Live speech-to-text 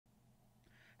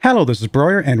Hello, this is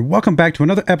Broyar, and welcome back to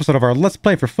another episode of our Let's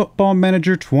Play for Football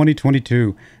Manager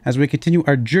 2022, as we continue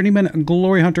our Journeyman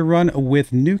Glory Hunter run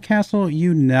with Newcastle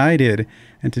United.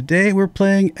 And today we're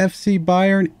playing FC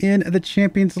Bayern in the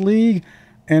Champions League.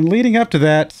 And leading up to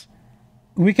that,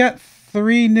 we got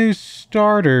 3 new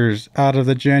starters out of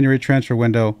the January transfer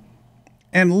window.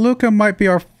 And Luka might be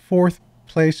our 4th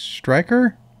place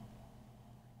striker.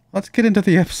 Let's get into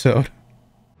the episode.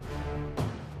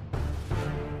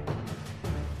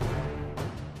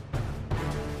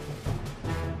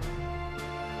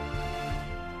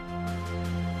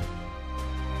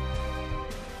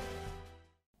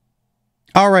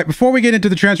 All right, before we get into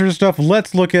the transfer stuff,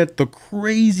 let's look at the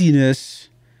craziness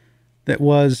that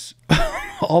was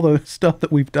all the stuff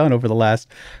that we've done over the last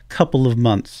couple of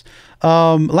months.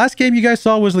 Last game you guys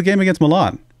saw was the game against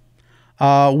Milan.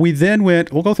 We then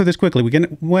went, we'll go through this quickly. We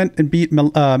went and beat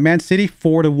Man City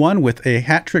 4-1 with a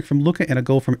hat trick from Luka and a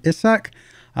goal from Isak.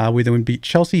 We then beat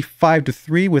Chelsea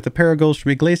 5-3 with a pair of goals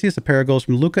from Iglesias, a pair of goals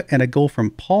from Luka, and a goal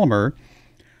from Palmer.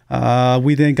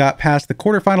 We then got past the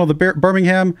quarterfinal of the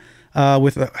Birmingham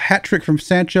with a hat trick from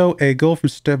Sancho, a goal from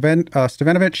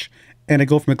Stevanovic, and a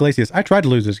goal from Iglesias. I tried to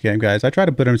lose this game, guys. I tried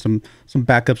to put in some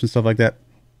backups and stuff like that.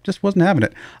 Just wasn't having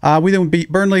it. We then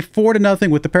beat Burnley 4-0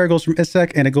 with the pair of goals from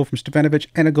Isak and a goal from Stevanovic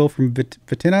and a goal from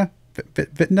Vitina.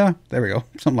 There we go.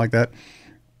 Something like that.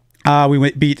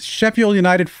 We beat Sheffield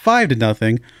United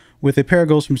 5-0 with a pair of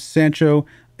goals from Sancho,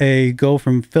 a goal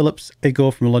from Phillips, a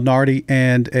goal from Lenardi,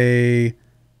 and a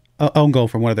own goal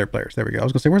from one of their players. There we go. I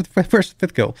was going to say, where's the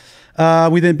fifth goal?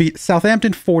 We then beat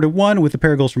Southampton 4-1 with a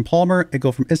pair of goals from Palmer, a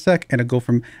goal from Isak, and a goal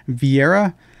from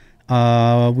Vieira.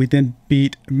 We then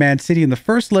beat Man City in the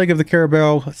first leg of the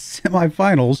Carabao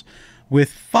semifinals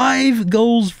with 5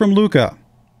 goals from Luka.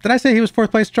 Did I say he was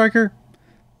 4th place striker?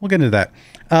 We'll get into that.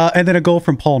 And then a goal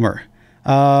from Palmer.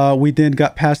 We then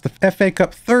got past the FA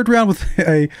Cup 3rd round with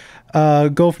a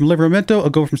goal from Livramento, a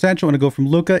goal from Sancho, and a goal from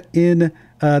Luka in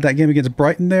that game against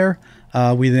Brighton there.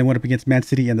 We then went up against Man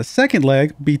City in the second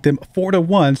leg, beat them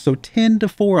 4-1, so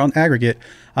 10-4 on aggregate,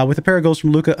 with a pair of goals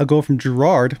from Luka, a goal from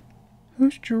Gerrard.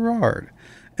 Who's Gerrard?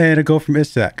 And a goal from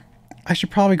Isak. I should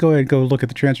probably go ahead and go look at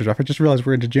the transfer draft. I just realized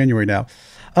we're into January now.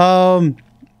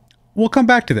 We'll come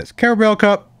back to this. Carabao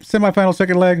Cup, semifinal,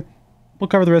 second leg. We'll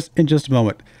cover the rest in just a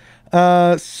moment.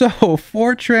 So,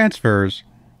 for transfers,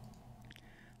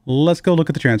 let's go look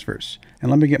at the transfers. And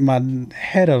let me get my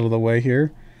head out of the way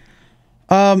here.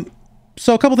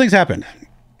 So a couple things happened.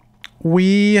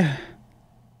 I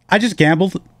just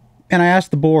gambled and I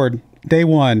asked the board day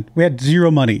one. We had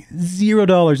 $0 money,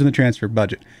 $0 in the transfer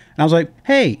budget. And I was like,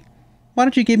 hey, why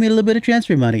don't you give me a little bit of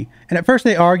transfer money? And at first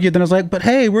they argued. Then I was like, but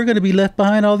hey, we're going to be left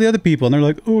behind all the other people. And they're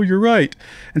like, oh, you're right.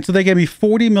 And so they gave me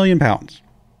 40 million pounds.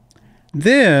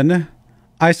 Then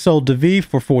I sold Daviv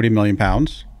for 40 million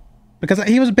pounds. Because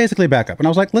he was basically a backup. And I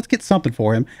was like, let's get something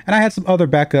for him. And I had some other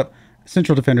backup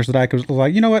central defenders that I was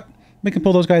like, you know what? We can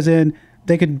pull those guys in.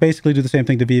 They could basically do the same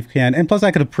thing Daviv can. And plus I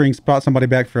could have brought somebody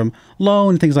back from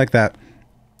loan and things like that.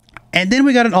 And then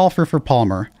we got an offer for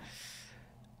Palmer.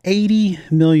 80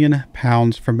 million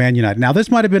pounds from Man United. Now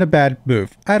this might have been a bad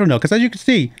move. I don't know. Because as you can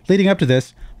see, leading up to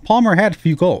this, Palmer had a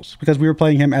few goals. Because we were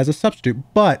playing him as a substitute.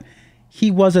 But he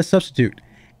was a substitute.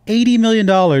 $80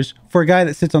 million for a guy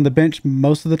that sits on the bench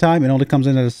most of the time and only comes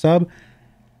in as a sub.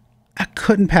 I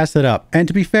couldn't pass that up. And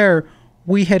to be fair,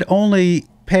 we had only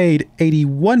paid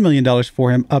 $81 million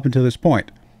for him up until this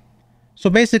point.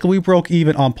 So basically we broke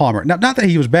even on Palmer. Now, not that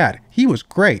he was bad. He was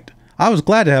great. I was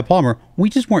glad to have Palmer. We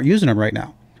just weren't using him right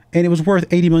now. And it was worth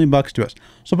 80 million bucks to us.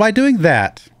 So by doing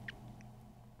that,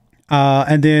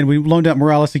 and then we loaned out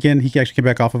Morales again. He actually came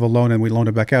back off of a loan and we loaned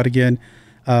him back out again.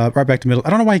 Right back to middle.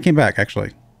 I don't know why he came back,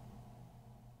 actually.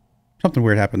 Something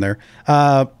weird happened there.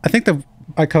 I think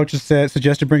my coaches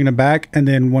suggested bringing him back, and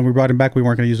then when we brought him back, we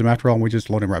weren't going to use him after all, and we just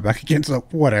loaded him right back again, so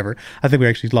whatever. I think we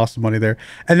actually lost some money there.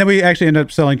 And then we actually ended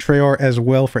up selling Traore as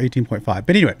well for 18.5.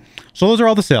 But anyway, so those are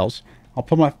all the sales. I'll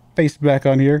put my face back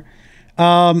on here.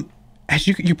 As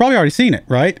you probably already seen it,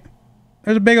 right?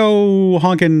 There's a big old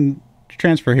honking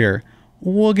transfer here.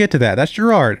 We'll get to that. That's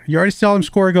Gerrard. You already saw him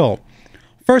score a goal.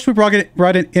 First, we brought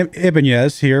in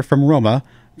Ibanez here from Roma.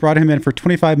 Brought him in for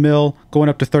 25 mil, going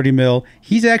up to 30 mil.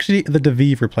 He's actually the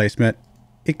Daviv replacement,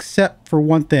 except for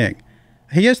one thing.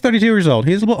 He is 32 years old.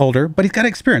 He is a little older, but he's got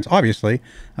experience, obviously.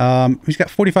 He's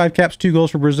got 45 caps, 2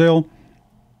 goals for Brazil.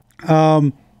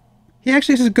 He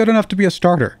actually is good enough to be a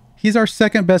starter. He's our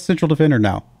 2nd best central defender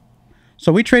now.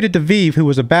 So we traded Daviv, who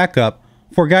was a backup,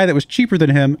 for a guy that was cheaper than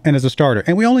him and as a starter.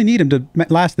 And we only need him to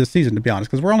last this season, to be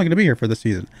honest, because we're only going to be here for this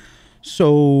season.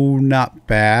 So not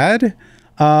bad.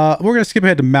 We're going to skip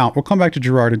ahead to Mount. We'll come back to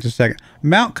Gerard in just a second.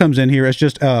 Mount comes in here as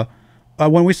just,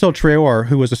 when we sold Traore,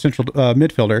 who was a central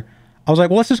midfielder, I was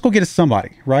like, well, let's just go get us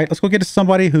somebody, right? Let's go get us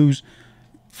somebody who's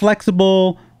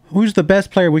flexible, who's the best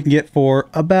player we can get for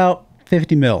about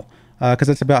 50 mil, because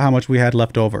that's about how much we had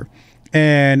left over.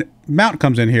 And Mount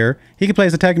comes in here. He can play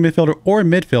as attacking midfielder or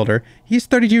midfielder. He's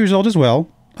 32 years old as well,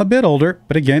 a bit older,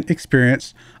 but again,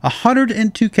 experienced.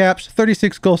 102 caps,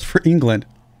 36 goals for England.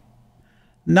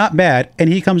 Not bad. And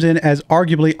he comes in as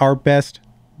arguably our best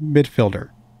midfielder.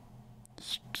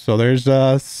 So there's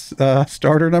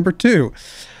starter number 2.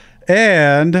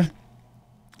 And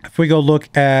if we go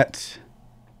look at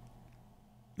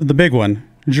the big one,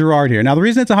 Gerard here. Now, the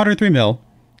reason it's 103 mil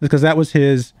is because that was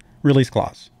his release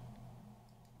clause.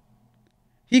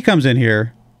 He comes in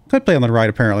here, could play on the right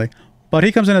apparently, but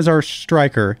he comes in as our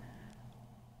striker.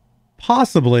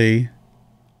 Possibly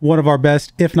one of our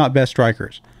best, if not best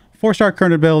strikers. 4-star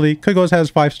current ability, could go as high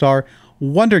as 5-star.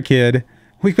 Wonder Kid.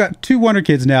 We've got 2 Wonder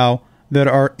Kids now that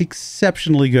are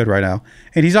exceptionally good right now.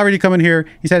 And he's already come in here.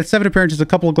 He's had 7 appearances, a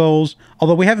couple of goals.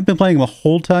 Although we haven't been playing him a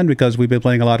whole ton because we've been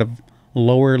playing a lot of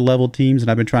lower level teams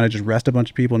and I've been trying to just rest a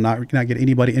bunch of people and not get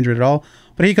anybody injured at all.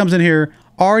 But he comes in here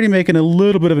already making a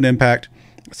little bit of an impact.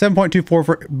 7.24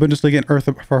 for Bundesliga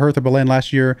and for Hertha Berlin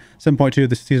last year. 7.2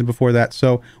 the season before that.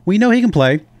 So we know he can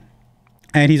play.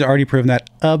 And he's already proven that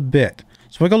a bit.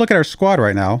 So we go look at our squad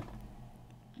right now.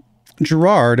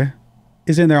 Gerard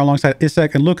is in there alongside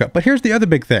Isaac and Luka. But here's the other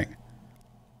big thing.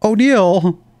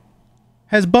 O'Neal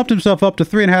has bumped himself up to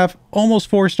 3.5, almost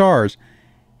 4 stars.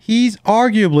 He's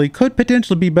arguably, could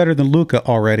potentially be better than Luka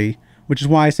already, which is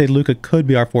why I say Luka could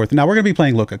be our 4th. Now, we're going to be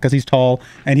playing Luka because he's tall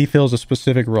and he fills a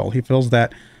specific role. He fills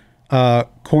that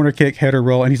corner kick, header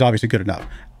role, and he's obviously good enough.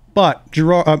 But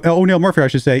O'Neal Murphy, I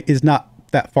should say, is not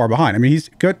that far behind. I mean, he's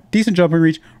good, decent jumping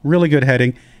reach, really good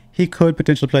heading. He could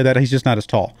potentially play that. He's just not as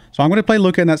tall. So I'm going to play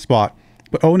Luka in that spot.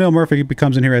 But O'Neal Murphy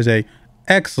becomes in here as a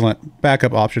excellent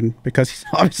backup option because he's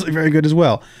obviously very good as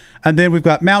well. And then we've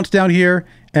got Mount down here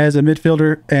as a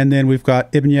midfielder. And then we've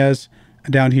got Ibanez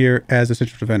down here as a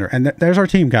central defender. And there's our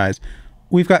team, guys.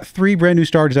 We've got 3 brand new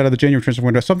starters out of the January transfer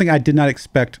window. Something I did not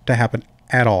expect to happen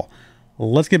at all.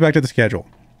 Let's get back to the schedule.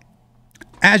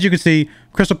 As you can see,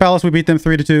 Crystal Palace, we beat them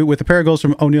 3-2 with a pair of goals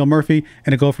from O'Neal Murphy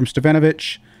and a goal from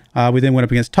Stevanovic. We then went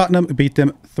up against Tottenham, beat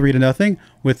them 3-0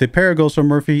 with a pair of goals from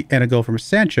Murphy and a goal from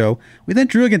Sancho. We then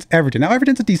drew against Everton. Now,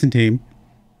 Everton's a decent team.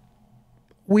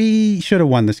 We should have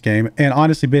won this game. And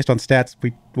honestly, based on stats,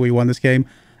 we won this game.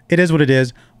 It is what it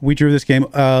is. We drew this game.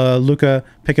 Luka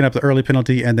picking up the early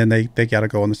penalty, and then they got to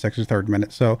go on the 2nd or 3rd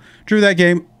minute. So, drew that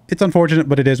game. It's unfortunate,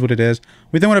 but it is what it is.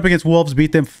 We then went up against Wolves,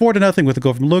 beat them 4-0 with a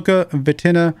goal from Luka,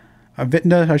 Vitna,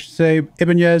 I should say,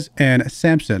 Ibanez, and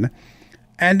Samson.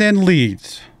 And then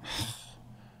Leeds.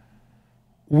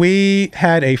 We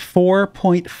had a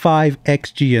 4.5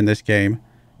 XG in this game.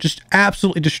 Just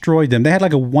absolutely destroyed them. They had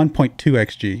like a 1.2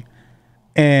 XG.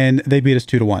 And they beat us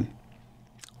 2-1.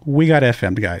 We got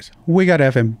FM'd, guys. We got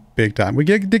FM'd big time. We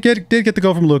did get the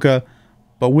goal from Luka,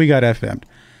 but we got FM'd.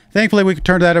 Thankfully, we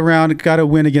turned that around. Got a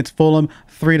win against Fulham,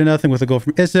 3-0 with a goal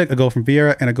from Isaac, a goal from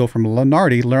Vieira, and a goal from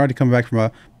Lenardi. Lenardi coming back from a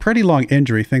pretty long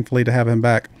injury, thankfully, to have him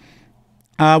back.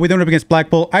 We then went up against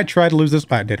Blackpool. I tried to lose this.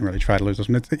 I didn't really try to lose this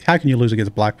one. How can you lose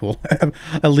against Blackpool,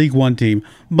 a League One team?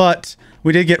 But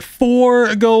we did get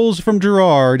 4 goals from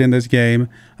Gerard in this game,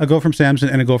 a goal from Samson,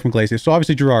 and a goal from Glacier. So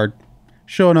obviously Gerard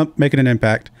showing up, making an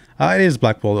impact. It is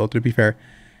Blackpool, though, to be fair.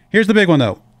 Here's the big one,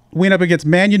 though. We went up against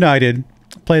Man United,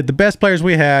 played the best players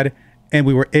we had, and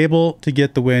we were able to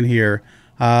get the win here.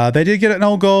 They did get an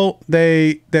own goal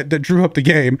that drew up the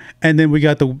game, and then we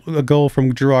got a goal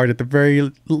from Gerard at the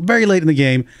very late in the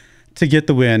game to get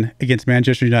the win against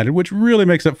Manchester United, which really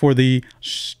makes up for the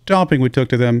stomping we took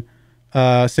to them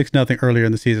 6-0 earlier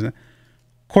in the season. Of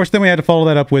course, then we had to follow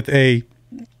that up with a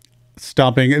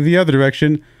stomping in the other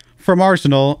direction from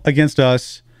Arsenal against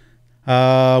us.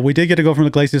 We did get a goal from the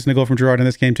Glaciers and a goal from Gerard in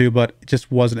this game too, but it just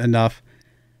wasn't enough.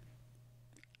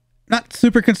 Not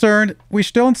super concerned. We're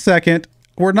still in 2nd.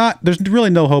 There's really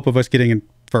no hope of us getting in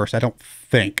 1st, I don't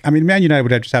think. I mean, Man United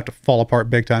would just have to fall apart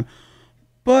big time.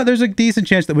 But there's a decent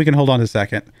chance that we can hold on to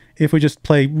 2nd if we just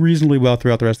play reasonably well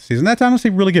throughout the rest of the season. That's honestly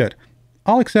really good.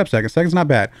 I'll accept 2nd. 2nd's not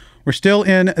bad. We're still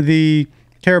in the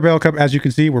Carabao Cup. As you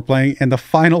can see, we're playing in the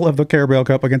final of the Carabao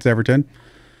Cup against Everton.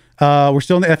 We're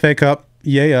still in the FA Cup.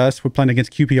 Yay us. We're playing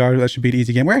against QPR. That should be an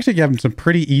easy game. We're actually having some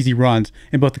pretty easy runs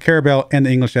in both the Carabao and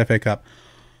the English FA Cup.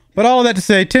 But all of that to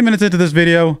say, 10 minutes into this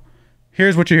video,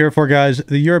 here's what you're here for, guys.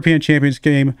 The European Champions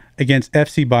game against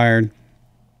FC Bayern.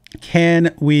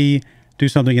 Can we do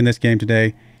something in this game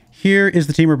today? Here is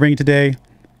the team we're bringing today.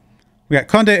 We got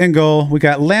Conde in goal. We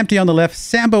got Lamptey on the left.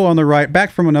 Sambo on the right.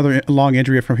 Back from another long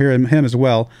injury from him as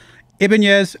well.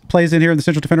 Ibanez plays in here in the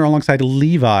central defender alongside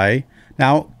Levi.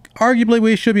 Now, arguably,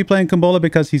 we should be playing Kumbola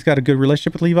because he's got a good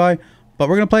relationship with Levi. But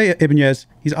we're going to play Ibanez.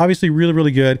 He's obviously really,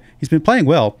 really good. He's been playing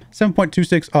well.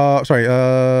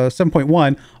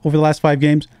 7.1 over the last 5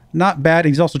 games. Not bad.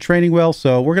 He's also training well,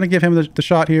 so we're going to give him the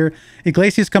shot here.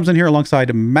 Iglesias comes in here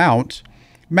alongside Mount.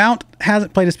 Mount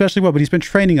hasn't played especially well, but he's been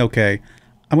training okay.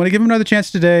 I'm going to give him another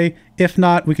chance today. If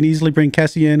not, we can easily bring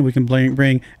Kessie in. We can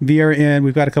bring Vieira in.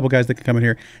 We've got a couple guys that can come in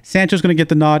here. Sancho's going to get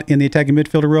the nod in the attacking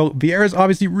midfielder role. Vieira's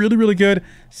obviously really, really good.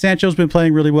 Sancho's been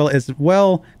playing really well as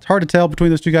well. It's hard to tell between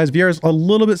those two guys. Vieira's a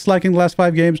little bit slacking the last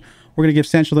 5 games. We're going to give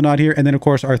Sancho the nod here. And then, of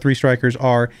course, our 3 strikers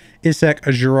are Isaac,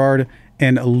 Gerard,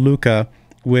 and Luca,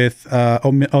 with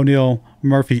O'Neill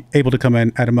Murphy able to come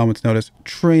in at a moment's notice,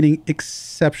 training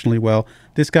exceptionally well.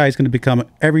 This guy is going to become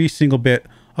every single bit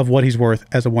of what he's worth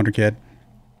as a wonder kid,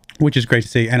 which is great to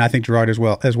see. And I think Gerard as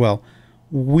well.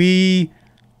 We've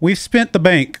spent the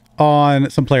bank on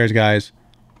some players, guys,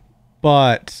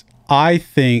 but I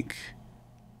think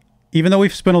even though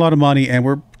we've spent a lot of money and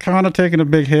we're kind of taking a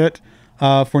big hit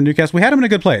for Newcastle, we had them in a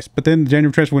good place, but then the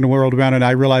January transfer window rolled around and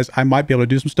I realized I might be able to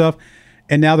do some stuff.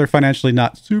 And now they're financially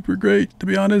not super great, to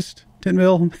be honest. 10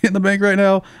 mil in the bank right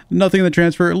now. Nothing in the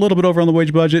transfer. A little bit over on the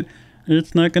wage budget.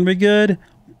 It's not going to be good.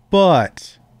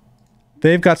 But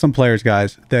they've got some players,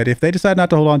 guys, that if they decide not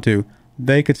to hold on to,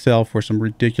 they could sell for some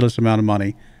ridiculous amount of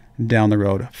money down the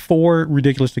road. 4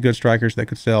 ridiculously good strikers that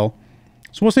could sell.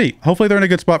 So we'll see. Hopefully they're in a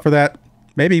good spot for that.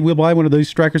 Maybe we'll buy one of those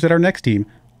strikers at our next team.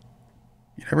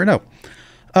 You never know.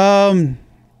 But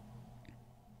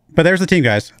there's the team,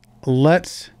 guys.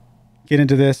 Let's get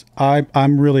into this.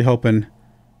 I'm really hoping.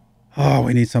 Oh,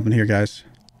 we need something here, guys.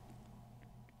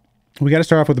 We got to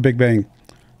start off with a big bang.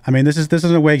 I mean, this is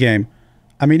an away game.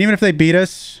 I mean, even if they beat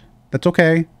us, that's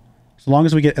okay, as long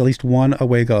as we get at least 1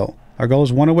 away goal. Our goal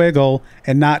is 1 away goal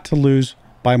and not to lose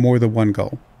by more than 1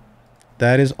 goal.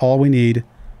 That is all we need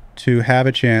to have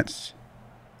a chance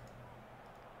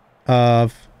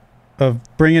of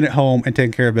bringing it home and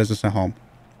taking care of business at home.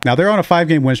 Now they're on a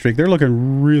 5-game win streak. They're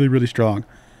looking really, really strong.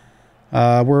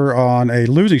 We're on a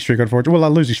losing streak, unfortunately. Well,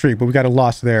 not a losing streak, but we got a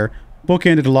loss there.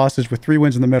 Bookended the losses with 3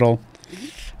 wins in the middle.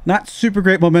 Not super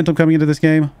great momentum coming into this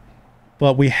game,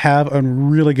 but we have a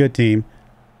really good team.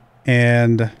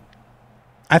 And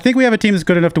I think we have a team that's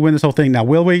good enough to win this whole thing. Now,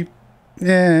 will we?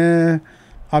 Yeah.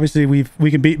 Obviously, we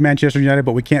can beat Manchester United,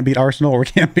 but we can't beat Arsenal or we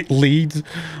can't beat Leeds.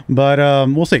 But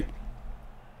we'll see.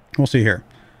 We'll see here.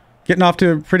 Getting off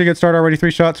to a pretty good start already.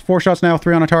 3 shots. 4 shots now.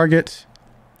 3 on a target.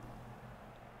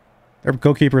 Their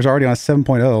goalkeeper is already on a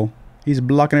 7.0. He's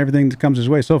blocking everything that comes his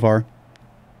way so far.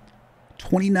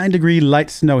 29-degree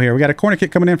light snow here. We got a corner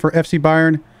kick coming in for FC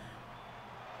Bayern.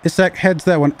 Isaac heads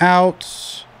that one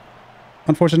out.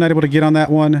 Unfortunately, not able to get on that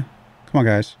one. Come on,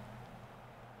 guys.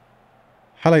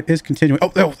 Highlight is continuing.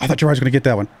 Oh, I thought Gerard was going to get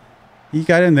that one. He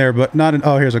got in there, but not in...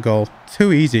 Oh, here's a goal.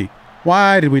 Too easy.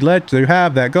 Why did we let you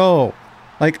have that goal?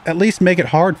 Like, at least make it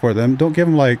hard for them. Don't give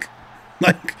them, like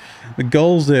the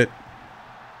goals that,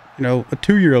 you know, a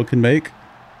 2-year-old can make.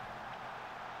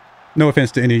 No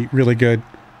offense to any really good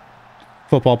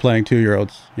football playing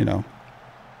 2-year-olds, you know.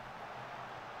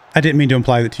 I didn't mean to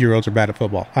imply that 2-year-olds are bad at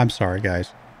football. I'm sorry,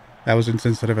 guys. That was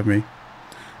insensitive of me.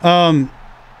 Oh,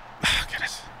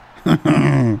 goodness.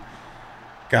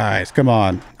 Guys, come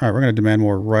on. All right, we're going to demand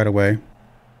more right away.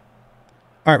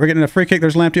 All right, we're getting a free kick.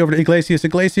 There's Lamptey over to Iglesias.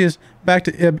 Iglesias back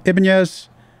to Ibanez.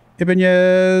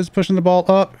 Ibanez pushing the ball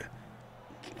up.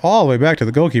 All the way back to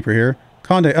the goalkeeper here.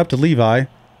 Conde up to Levi.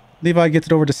 Levi gets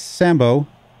it over to Sambo.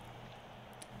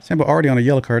 Sambo already on a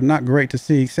yellow card. Not great to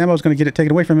see. Sambo's going to get it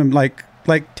taken away from him like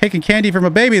taking candy from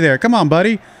a baby there. Come on,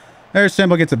 buddy. There's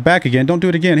Sambo, gets it back again. Don't do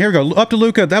it again. Here we go. Up to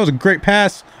Luca. That was a great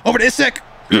pass. Over to Isaac.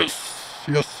 Yes.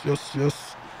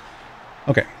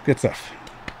 Okay, good stuff.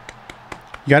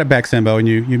 You got it back, Sambo, and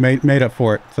you made up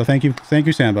for it. So thank you,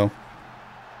 Sambo.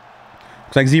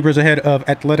 Looks like Zebra's ahead of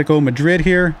Atletico Madrid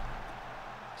here.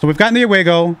 So we've gotten the away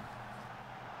goal.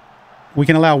 We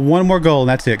can allow 1 more goal, and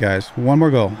that's it, guys. 1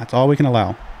 more goal. That's all we can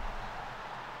allow.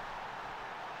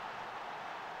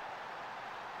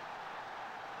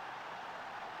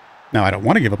 Now, I don't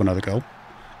want to give up another goal.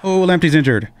 Oh, Lamptey's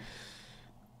injured.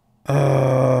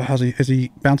 Is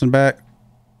he bouncing back?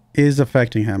 Is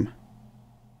affecting him.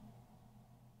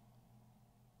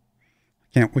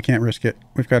 We can't risk it.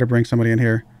 We've got to bring somebody in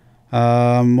here.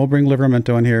 We'll bring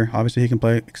Livramento in here. Obviously, he can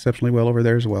play exceptionally well over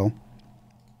there as well.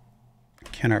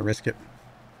 Cannot risk it.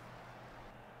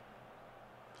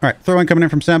 All right, throw in coming in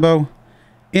from Sambo.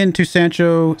 Into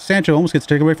Sancho. Sancho almost gets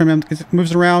taken away from him.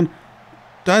 Moves around.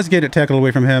 Does get it tackled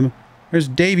away from him. There's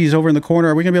Davies over in the corner.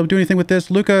 Are we going to be able to do anything with this?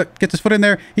 Luca gets his foot in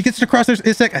there. He gets it across. There's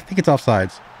Isaac. I think it's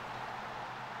offsides.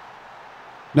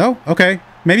 No? Okay.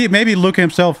 Maybe Luca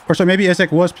himself, or so maybe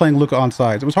Isaac was playing Luca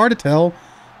onside. It was hard to tell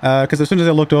because as soon as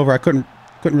I looked over, I couldn't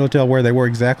really tell where they were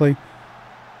exactly.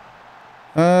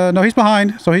 No, he's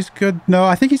behind, so he's good. No,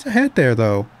 I think he's ahead there,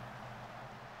 though.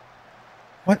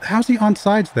 What? How's he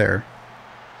onsides there?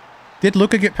 Did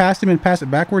Luca get past him and pass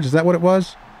it backwards? Is that what it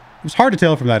was? It was hard to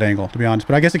tell from that angle, to be honest,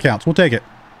 but I guess it counts. We'll take it.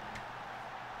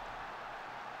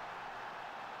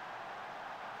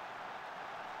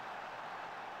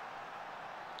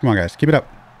 Come on, guys. Keep it up.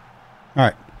 All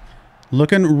right.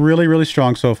 Looking really, really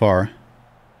strong so far.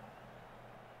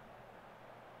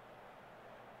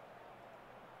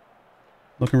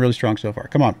 Looking really strong so far.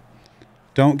 Come on.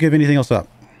 Don't give anything else up.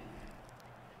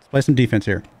 Let's play some defense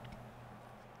here.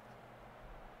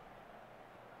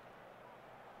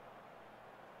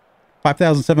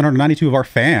 $5,792 of our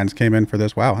fans came in for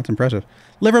this. Wow, that's impressive.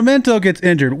 Livramento gets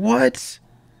injured. What?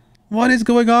 What is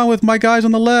going on with my guys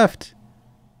on the left?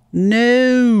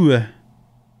 No.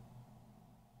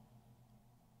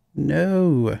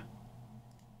 No.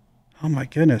 Oh my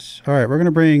goodness. All right, we're going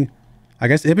to bring... I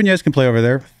guess Ibanez can play over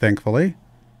there, thankfully.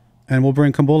 And we'll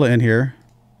bring Kambula in here.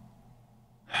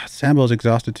 Sambo's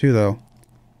exhausted too, though.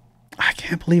 I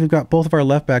can't believe we've got both of our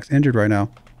left backs injured right now.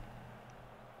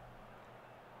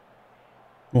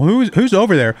 Well, who's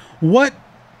over there? What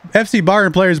FC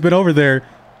Bayern player has been over there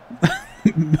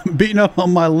beating up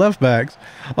on my left backs?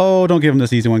 Oh, don't give him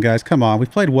this easy one, guys. Come on.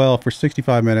 We've played well for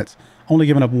 65 minutes. Only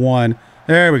giving up one.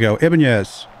 There we go.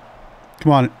 Ibanez.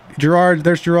 Come on. Gerard.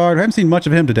 There's Gerard. I haven't seen much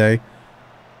of him today.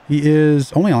 He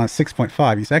is only on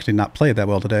 6.5. He's actually not played that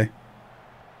well today.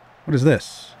 What is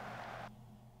this?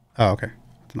 Oh, okay.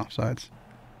 It's an offsides.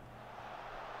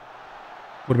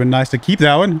 Would have been nice to keep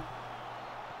that one.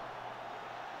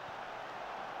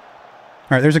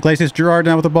 All right, there's Iglesias. Gerard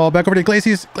now with the ball. Back over to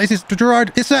Iglesias. Iglesias to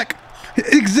Gerard. Isak.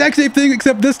 Exact same thing,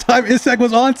 except this time Isak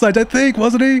was onside, I think,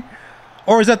 wasn't he?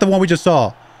 Or is that the one we just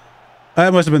saw?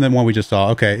 That must have been the one we just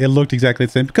saw. Okay, it looked exactly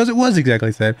the same because it was exactly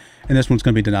the same. And this one's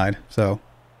going to be denied. So,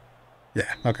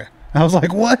 yeah, okay. I was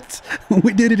like, what?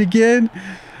 We did it again?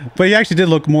 But he actually did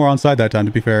look more onside that time,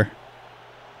 to be fair.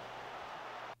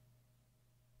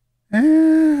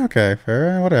 Okay,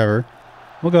 fair, whatever.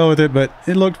 We'll go with it, but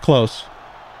it looked close.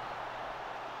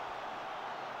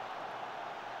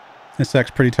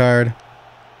 Isak's pretty tired.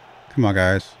 Come on,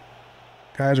 guys.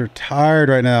 Guys are tired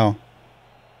right now.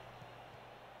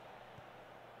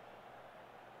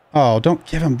 Oh, don't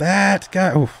give him that.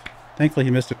 God, oof. Thankfully,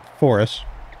 he missed it for us.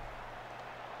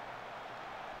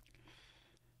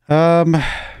 I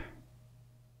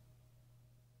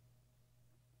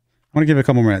want to give it a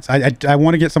couple more minutes. I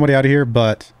want to get somebody out of here,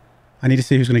 but I need to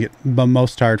see who's going to get the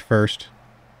most tired first.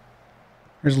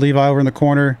 There's Levi over in the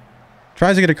corner.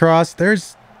 Tries to get across.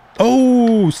 There's...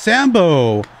 Oh,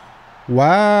 Sambo.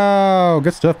 Wow.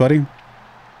 Good stuff, buddy.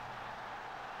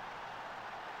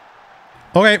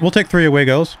 Okay, we'll take 3 away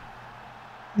goals.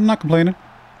 I'm not complaining.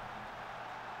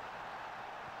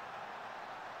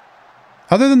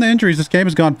 Other than the injuries, this game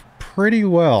has gone pretty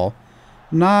well.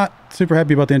 Not super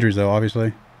happy about the injuries, though,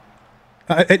 obviously.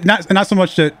 Not so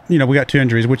much that, you know, we got 2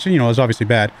 injuries, which, you know, is obviously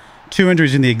bad. 2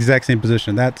 injuries in the exact same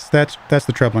position. That's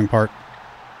the troubling part.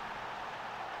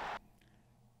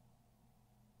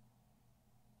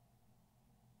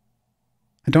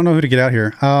 I don't know who to get out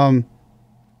here.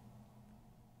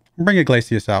 Bring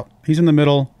Iglesias out. He's in the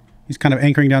middle. He's kind of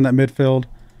anchoring down that midfield.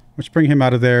 Let's bring him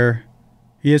out of there.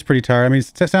 He is pretty tired. I mean,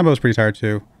 Sambo's pretty tired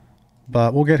too.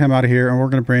 But we'll get him out of here, and we're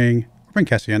going to bring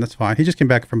Kessie in. That's fine. He just came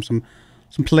back from some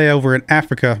play over in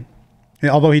Africa.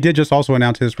 Yeah, although he did just also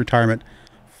announce his retirement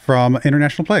from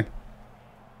international play.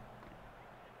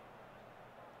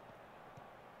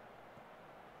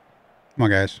 Come on,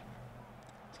 guys.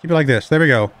 Let's keep it like this. There we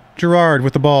go. Gerard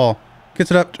with the ball.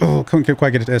 Gets it up. Oh, couldn't quite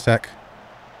get it to Isak.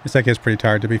 Isak is pretty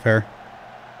tired, to be fair.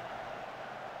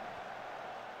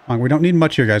 Come on, we don't need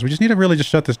much here, guys. We just need to really just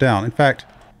shut this down. In fact,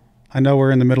 I know we're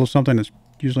in the middle of something that's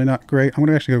usually not great. I'm going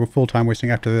to actually go full-time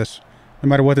wasting after this. No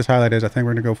matter what this highlight is, I think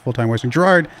we're going to go full-time wasting.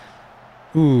 Gerard.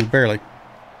 Ooh, barely.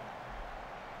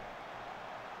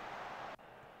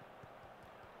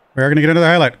 We are going to get another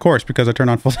highlight, of course, because I turned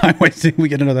on full-time wasting. We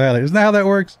get another highlight. Isn't that how that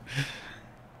works?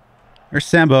 There's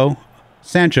Sambo.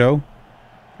 Sancho.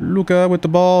 Luca with the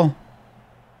ball.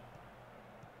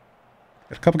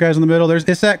 There's a couple guys in the middle. There's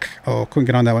Isak. Oh, couldn't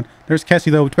get on that one. There's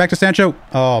Kessie, though. Back to Sancho.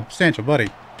 Oh, Sancho, buddy.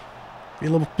 Be a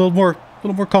little more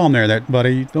calm there,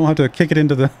 buddy. You don't have to kick it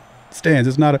into the stands.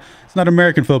 It's not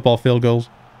American football field goals.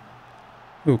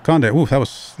 Ooh, Conde. Ooh, that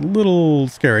was a little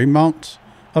scary. Mount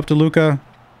up to Luca.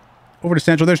 Over to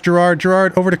Sancho. There's Gerard.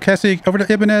 Gerard over to Kessie. Over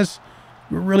to Ibanez.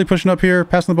 We're really pushing up here.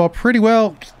 Passing the ball pretty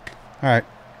well. All right.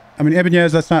 I mean,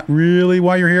 Ibanez, that's not really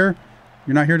why you're here.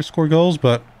 You're not here to score goals,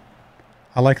 but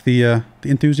I like the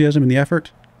enthusiasm and the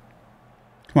effort.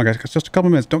 Come on, guys. It's just a couple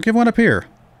minutes. Don't give one up here.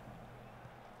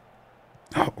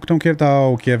 Oh, don't give...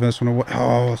 Oh, give this one away.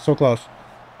 Oh, so close.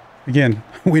 Again,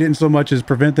 we didn't so much as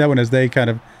prevent that one as they kind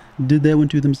of did that one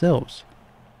to themselves.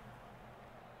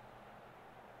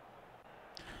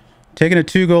 Taking a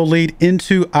 2-goal lead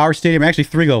into our stadium. Actually,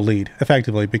 3-goal lead,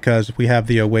 effectively, because we have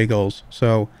the away goals.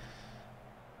 So,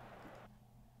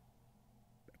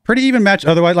 pretty even match.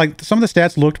 Otherwise, like, some of the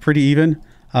stats looked pretty even.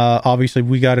 Obviously,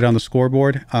 we got it on the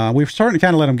scoreboard. We're starting to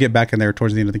kind of let them get back in there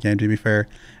towards the end of the game, to be fair.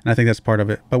 And I think that's part of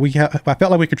it. But I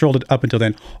felt like we controlled it up until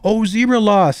then. Oh, Zebra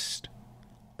lost.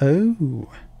 Oh.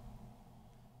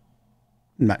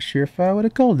 I'm not sure if I would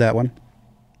have called that one.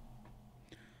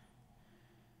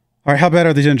 All right, how bad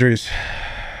are these injuries?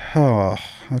 Oh,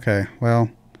 okay.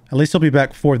 Well, at least he'll be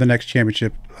back for the next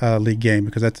championship league game,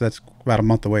 because that's about a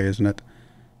month away, isn't it?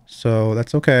 So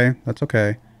that's okay. That's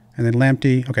okay. And then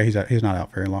Lamptey. Okay, he's not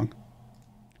out very long.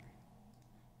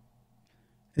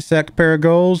 Isak, pair of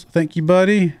goals. Thank you,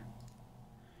 buddy.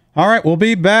 All right, we'll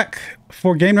be back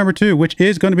for game number 2, which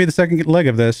is going to be the second leg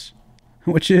of this,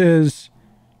 which is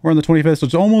we're on the 25th, so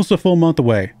it's almost a full month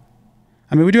away.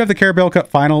 I mean, we do have the Carabao Cup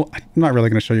final. I'm not really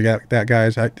going to show you that,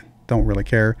 guys. I don't really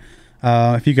care.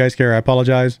 If you guys care, I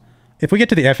apologize. If we get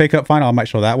to the FA Cup final, I might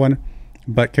show that one.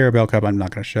 But Carabao Cup, I'm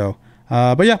not going to show.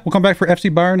 But yeah, we'll come back for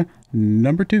FC Bayern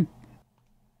number 2.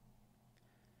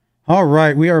 All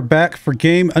right, we are back for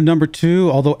game number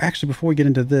 2. Although, actually, before we get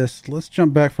into this, let's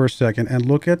jump back for a second and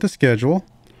look at the schedule.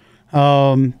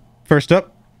 First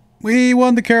up, we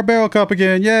won the Carabao Cup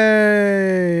again.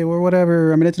 Yay! Or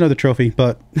whatever. I mean, it's another trophy,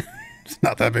 but... It's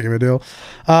not that big of a deal.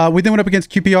 We then went up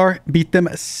against QPR, beat them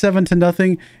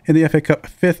 7-0 in the FA Cup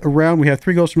 5th round. We have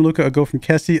 3 goals from Luca, a goal from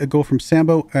Kessie, a goal from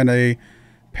Sambo, and a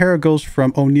pair of goals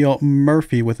from O'Neill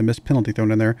Murphy with a missed penalty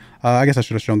thrown in there. I guess I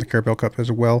should have shown the Carabao Cup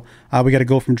as well. We got a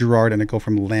goal from Gerard and a goal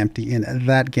from Lamptey in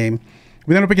that game.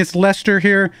 We then went up against Leicester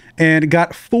here and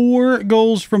got 4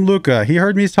 goals from Luca. He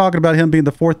heard me talking about him being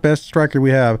the 4th best striker we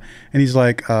have. And he's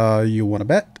like, you want to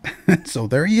bet? So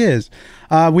there he is.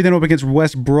 We then went up against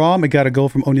West Brom. I got a goal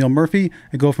from O'Neill Murphy,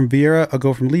 a goal from Vieira, a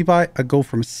goal from Levi, a goal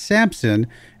from Sampson,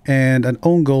 and an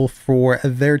own goal for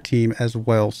their team as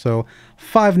well. So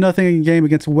 5-0 game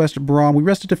against West Brom. We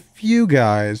rested a few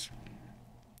guys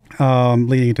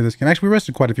leading into this game. Actually, we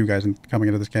rested quite a few guys coming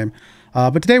into this game.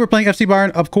 But today we're playing FC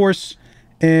Bayern, of course.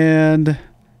 And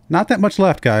not that much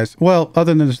left, guys. Well, other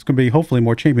than there's going to be hopefully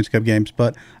more Champions Cup games,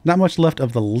 but not much left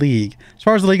of the league. As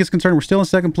far as the league is concerned, we're still in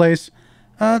 2nd place.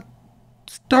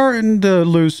 Starting to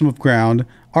lose some of ground.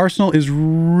 Arsenal is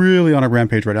really on a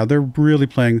rampage right now. They're really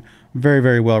playing very,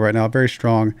 very well right now. Very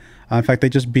strong. In fact, they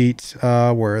just beat,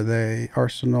 where are they?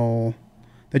 Arsenal.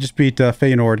 They just beat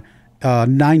Feyenoord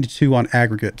 9-2 on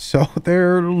aggregate. So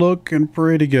they're looking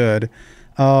pretty good.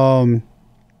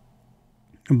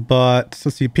 But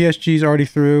let's see, PSG's already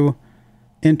through,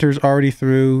 Inter's already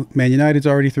through, Man United's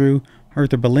already through,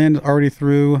 Hertha Berlin's already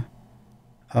through,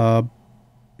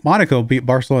 Monaco beat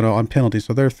Barcelona on penalties,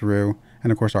 so they're through,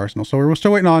 and of course Arsenal. So we're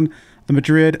still waiting on the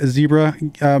Madrid Zebra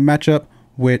matchup,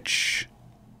 which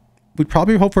we'd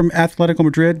probably hope from Atletico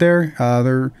Madrid there.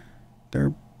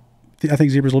 I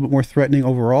think Zebra's a little bit more threatening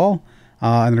overall,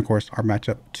 and then of course our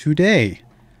matchup today.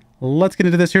 Let's get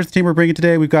into this. Here's the team we're bringing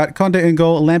today. We've got Conde in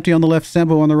goal, Lamptey on the left,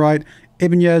 Sambo on the right,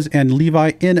 Ibanez and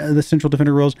Levi in the central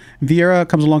defender roles. Vieira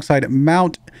comes alongside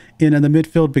Mount in the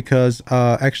midfield because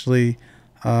actually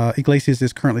Iglesias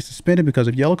is currently suspended because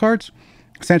of yellow cards.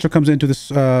 Sancho comes into this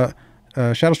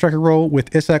shadow striker role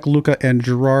with Isak, Luca, and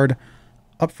Gerard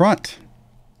up front.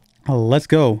 Let's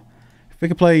go. If we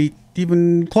could play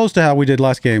even close to how we did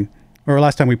last game, or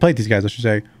last time we played these guys, I should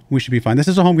say, we should be fine. This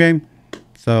is a home game,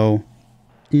 so...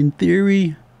 in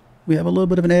theory, we have a little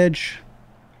bit of an edge.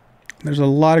 There's a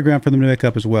lot of ground for them to make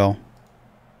up as well.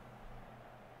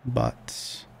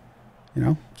 But, you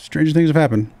know, stranger things have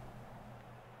happened.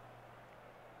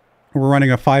 We're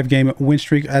running a 5-game win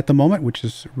streak at the moment, which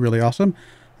is really awesome.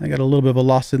 I got a little bit of a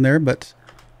loss in there, but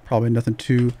probably nothing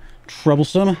too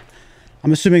troublesome.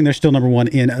 I'm assuming they're still number 1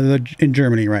 in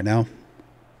Germany right now.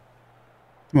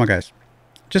 Come on, guys.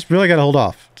 Just really got to hold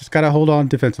off. Just got to hold on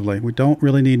defensively. We don't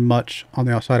really need much on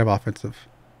the outside of offensive.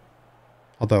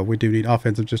 Although we do need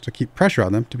offensive just to keep pressure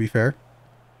on them, to be fair.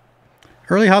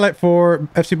 Early highlight for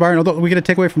FC Bayern. Although we get a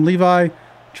takeaway from Levi.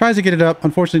 Tries to get it up.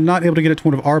 Unfortunately, not able to get it to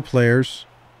one of our players.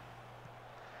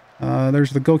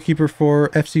 There's the goalkeeper for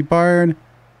FC Bayern.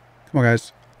 Come on,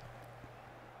 guys.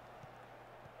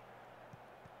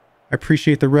 I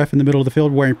appreciate the ref in the middle of the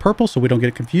field wearing purple so we don't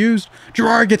get confused.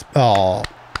 Gerard gets... Oh.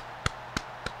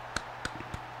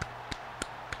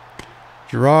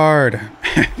 Gerard.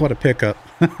 What a pickup.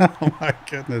 Oh my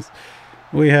goodness.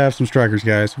 We have some strikers,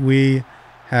 guys. We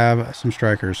have some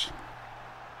strikers.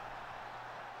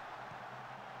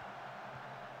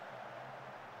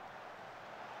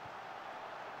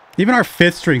 Even our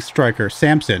 5th string striker,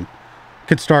 Samson,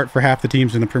 could start for half the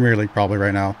teams in the Premier League probably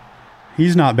right now.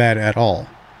 He's not bad at all.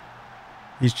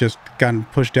 He's just gotten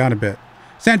pushed down a bit.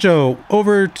 Sancho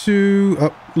over to...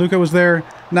 Oh, Luca was there.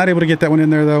 Not able to get that one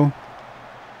in there, though.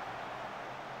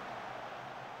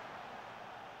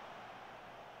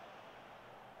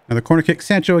 Another corner kick.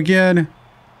 Sancho again.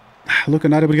 Luca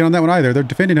not able to get on that one either. They're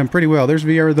defending him pretty well. There's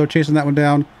Vieira, though, chasing that one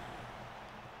down.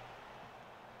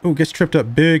 Oh, gets tripped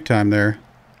up big time there.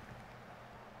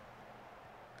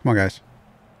 Come on, guys.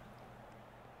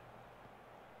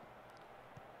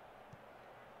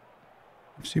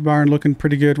 FC Bayern looking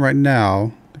pretty good right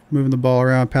now. Moving the ball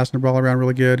around, passing the ball around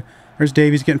really good. There's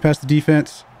Davies getting past the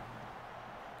defense.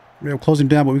 We'll close him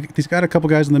down, but he's got a couple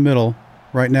guys in the middle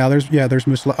right now. There's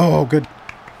Musla. Oh, good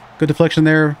deflection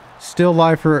there. Still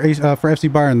live for FC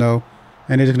Bayern, though.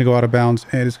 And it is going to go out of bounds.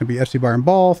 And it's going to be FC Bayern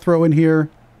ball. Throw in here.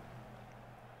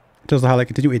 Does the highlight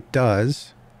continue? It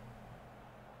does.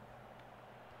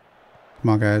 Come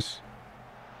on, guys.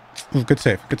 Ooh, good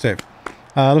save. Good save.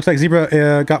 Looks like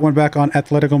Zebra got one back on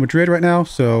Atletico Madrid right now.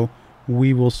 So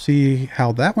we will see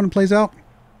how that one plays out.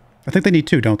 I think they need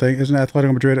 2, don't they? Isn't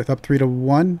Atletico Madrid up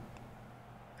 3-1?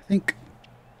 I think.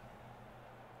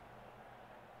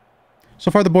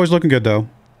 So far, the boys looking good, though.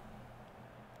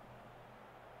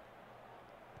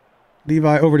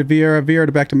 Levi over to Vieira. Vieira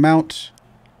to back to Mount.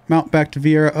 Mount back to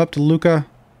Vieira. Up to Luca.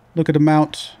 Luca to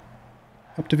Mount.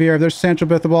 Up to Vieira. There's Sancho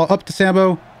with the ball. Up to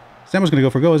Sambo. Sambo's going to go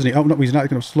for a goal, isn't he? Oh, no, he's not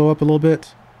going to slow up a little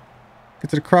bit.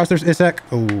 Gets it across. There's Isak.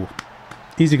 Oh,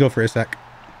 easy go for Isak.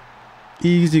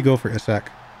 Easy go for Isak.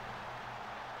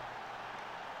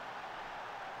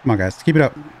 Come on, guys. Keep it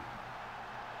up.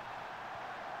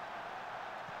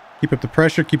 Keep up the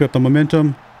pressure. Keep up the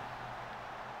momentum.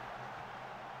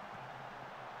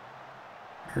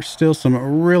 There's still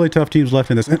some really tough teams left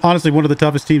in this. And honestly, one of the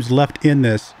toughest teams left in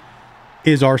this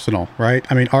is Arsenal, right?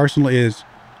 I mean, Arsenal is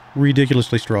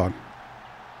ridiculously strong.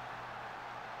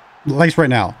 At least right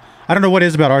now. I don't know what it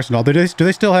is about Arsenal. Do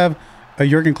they still have a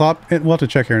Jurgen Klopp? We'll have to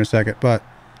check here in a second. But,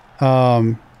 I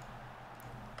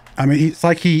mean, it's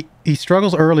like he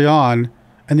struggles early on,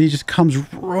 and then he just comes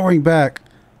roaring back,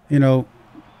 you know,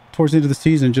 towards the end of the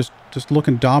season, just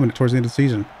looking dominant towards the end of the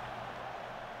season.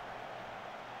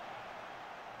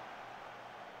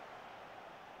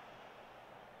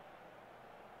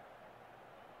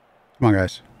 Come on,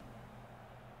 guys.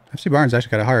 FC Bayern's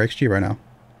actually got a higher XG right now.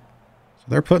 So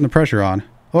they're putting the pressure on.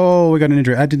 Oh, we got an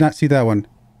injury. I did not see that one.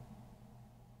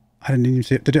 I didn't even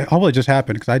see it. Hopefully it just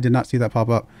happened because I did not see that pop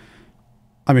up.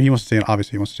 I mean, he wants to stay in.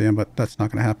 Obviously, he wants to stay in, but that's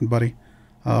not going to happen, buddy.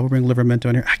 We'll bring Livermento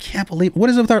in here. I can't believe... What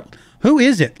is it with our... Who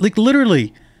is it? Like,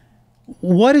 literally,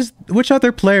 which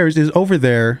other players is over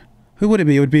there? Who would it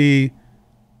be? It would be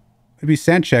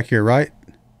Sanchek here, right?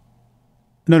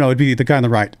 No, it'd be the guy on the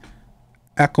right.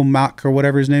 Akomak or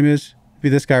whatever his name is. It'd be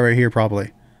this guy right here,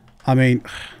 probably. I mean,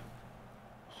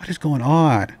 what is going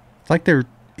on? It's like they're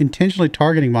intentionally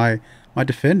targeting my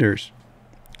defenders.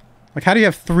 Like, how do you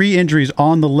have 3 injuries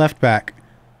on the left back,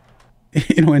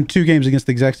 you know, in 2 games against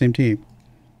the exact same team?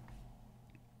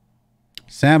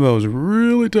 Sambo's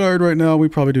really tired right now. We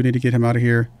probably do need to get him out of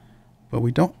here, but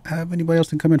we don't have anybody else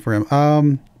to come in for him.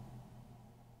 I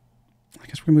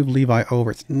guess we're gonna move Levi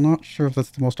over. It's not sure if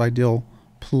that's the most ideal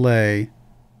play.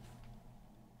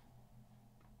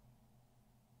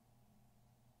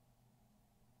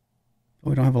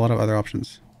 We don't have a lot of other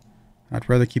options. I'd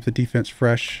rather keep the defense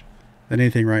fresh than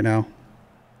anything right now.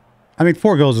 I mean,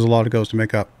 4 goals is a lot of goals to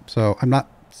make up, so I'm not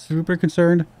super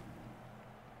concerned.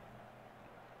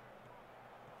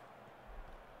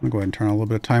 I'm gonna go ahead and turn on a little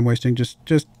bit of time wasting. Just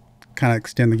kind of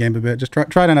extend the game a bit. Just try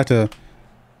to not to,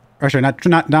 or sorry, not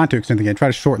to extend the game. Try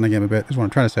to shorten the game a bit is what I'm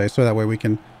trying to say. So that way we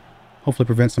can hopefully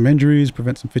prevent some injuries,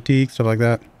 prevent some fatigue, stuff like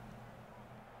that.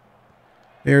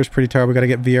 Vieira's pretty tired. We got to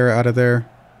get Vieira out of there.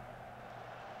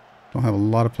 Don't have a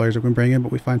lot of players that we can bring in,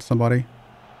 but we find somebody.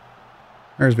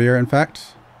 There's Vieira, in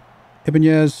fact.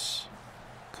 Ibanez,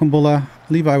 Kumbula,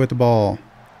 Levi with the ball.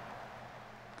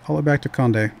 Call it back to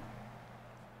Conde.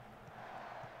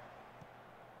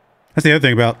 That's the other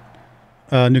thing about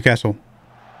Newcastle.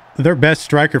 Their best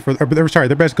striker for,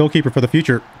 their best goalkeeper for the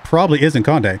future probably isn't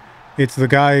Conde. It's the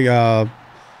guy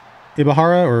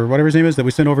Ibahara or whatever his name is that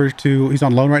we sent over to. He's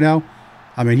on loan right now.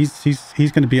 I mean, he's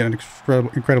going to be an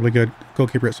incredibly good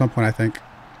goalkeeper at some point, I think.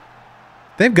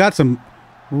 they've got some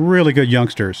really good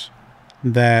youngsters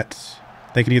that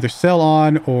they can either sell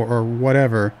on or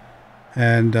whatever.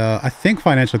 And I think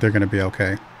financially they're going to be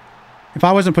okay. If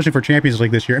I wasn't pushing for Champions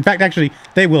League this year, in fact, actually,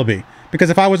 they will be. Because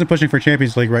if I wasn't pushing for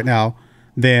Champions League right now,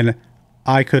 then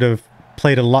I could have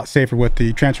played a lot safer with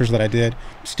the transfers that I did.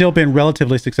 Still been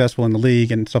relatively successful in the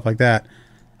league and stuff like that.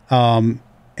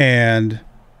 And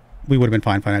we would have been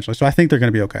fine financially. So I think they're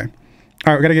going to be okay.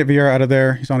 All right, we got to get VR out of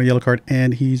there. He's on a yellow card,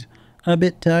 and he's a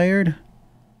bit tired.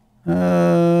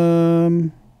 Yeah,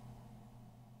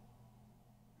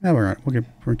 we're right. We'll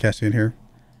get Cassie in here.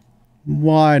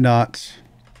 Why not?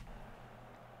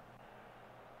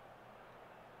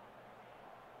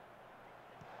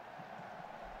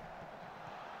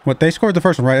 What, they scored the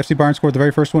first one, right? FC Bayern scored the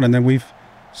very first one, and then we've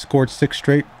scored 6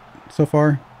 straight so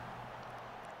far.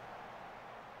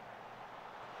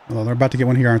 Well, they're about to get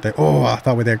one here, aren't they? Oh, I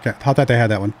thought they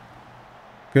had that one.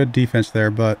 Good defense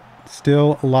there, but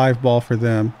still a live ball for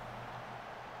them.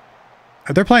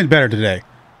 They're playing better today.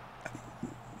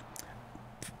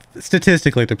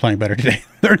 Statistically, they're playing better today.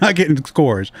 They're not getting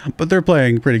scores, but they're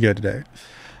playing pretty good today.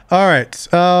 All right.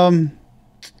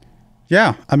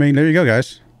 Yeah, I mean, there you go,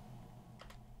 guys.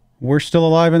 We're still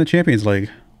alive in the Champions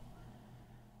League.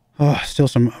 Oh, still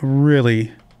some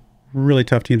really, really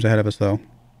tough teams ahead of us, though.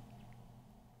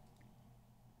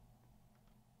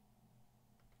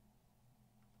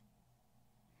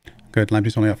 Good.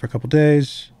 Lamptey's only out for a couple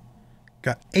days.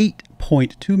 Got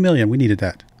 8.2 million. We needed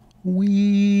that. We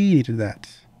needed that.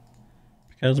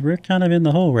 Because we're kind of in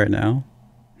the hole right now.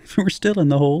 We're still in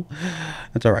the hole.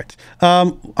 That's all right.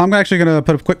 I'm actually going to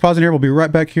put a quick pause in here. We'll be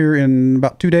right back here in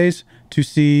about 2 days to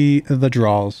see the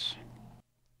draws.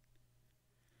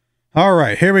 All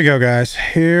right, here we go, guys.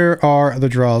 Here are the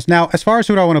draws. Now, as far as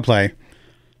who do I want to play,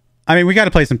 I mean, we got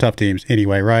to play some tough teams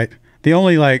anyway, right? The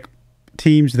only, like,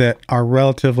 teams that are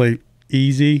relatively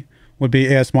easy would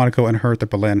be AS Monaco and Hertha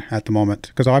Berlin at the moment.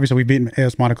 Because obviously we've beaten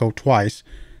AS Monaco twice,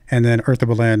 and then Hertha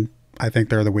Berlin, I think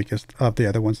they're the weakest of the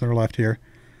other ones that are left here.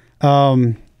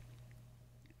 But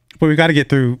we've got to get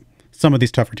through some of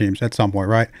these tougher teams at some point,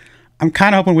 right? I'm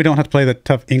kind of hoping we don't have to play the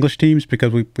tough English teams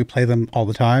because we play them all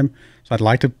the time. So I'd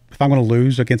like to, if I'm going to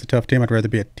lose against a tough team, I'd rather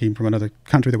be a team from another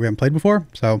country that we haven't played before.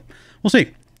 So we'll see.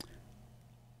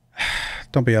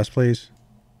 Don't be us, please.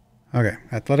 Okay,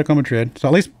 Atletico Madrid. So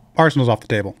at least Arsenal's off the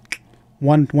table.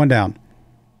 One down.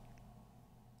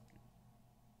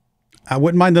 I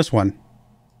wouldn't mind this one.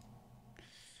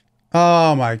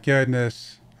 Oh my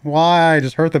goodness. Why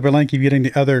does Hertha Berlin keep getting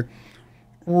the other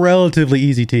relatively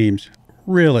easy teams?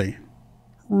 Really?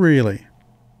 Really?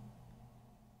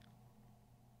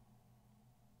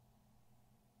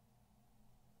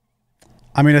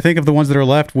 I mean, I think of the ones that are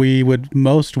left, we would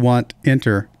most want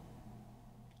Inter.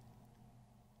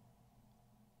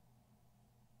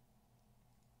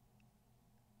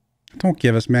 Don't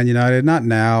give us Man United. Not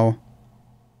now.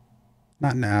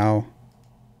 Not now.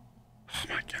 Oh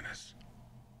my goodness.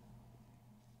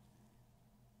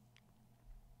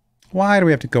 Why do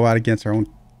we have to go out against our own?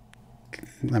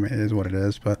 I mean, it is what it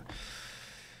is, but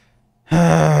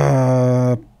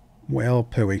well,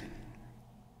 pooey.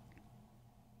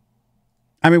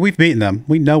 I mean, we've beaten them.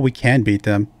 We know we can beat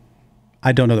them.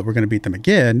 I don't know that we're going to beat them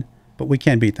again, but we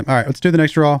can beat them. All right, let's do the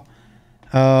next draw.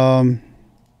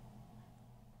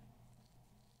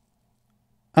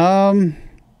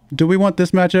 Do we want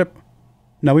this matchup?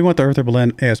 No, we want the Hertha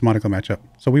Berlin AS Monaco matchup.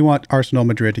 So we want Arsenal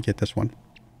Madrid to get this one.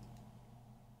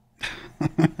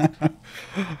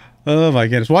 Oh my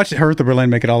goodness. Watch Hertha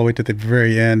Berlin make it all the way to the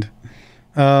very end.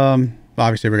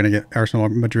 Obviously we're going to get Arsenal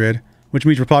Madrid, which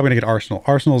means we're probably going to get Arsenal.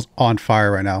 Arsenal's on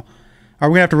fire right now. Are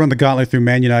we going to have to run the gauntlet through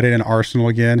Man United and Arsenal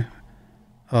again?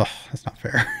 Oh, that's not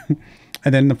fair.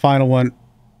 And then the final one.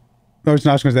 No, it's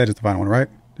not. I was going to say that is the final one, right?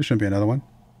 There shouldn't be another one.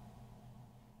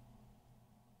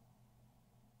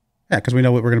 Yeah, because we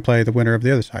know what we're going to play the winner of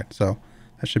the other side. So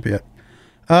that should be it.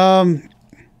 I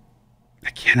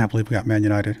cannot believe we got Man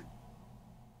United.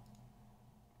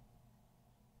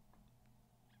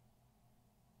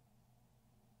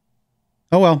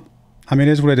 Oh, well. I mean,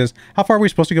 it is what it is. How far are we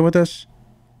supposed to go with this?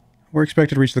 We're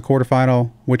expected to reach the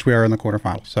quarterfinal, which we are in the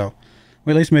quarterfinal. So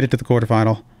we at least made it to the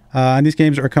quarterfinal. And these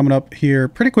games are coming up here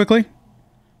pretty quickly.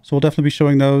 So we'll definitely be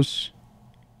showing those.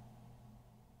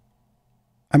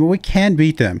 I mean, we can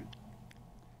beat them.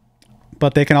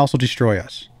 But they can also destroy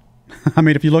us. I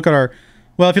mean, if you look at our...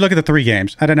 Well, if you look at the 3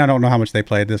 games, I don't know how much they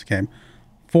played this game.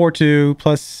 4-2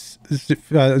 plus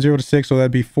 0-6, so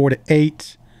that'd be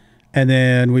 4-8. And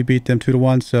then we beat them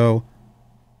 2-1, so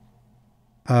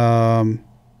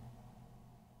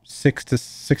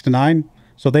 6-9.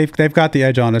 So they've got the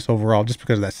edge on us overall just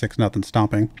because of that 6-0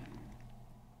 stomping.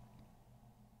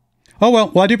 Oh,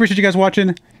 well, I do appreciate you guys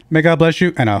watching. May God bless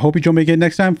you, and I hope you join me again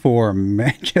next time for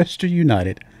Manchester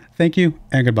United. Thank you,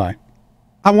 and goodbye.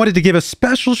 I wanted to give a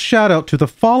special shout out to the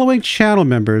following channel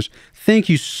members. Thank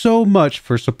you so much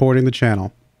for supporting the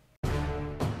channel.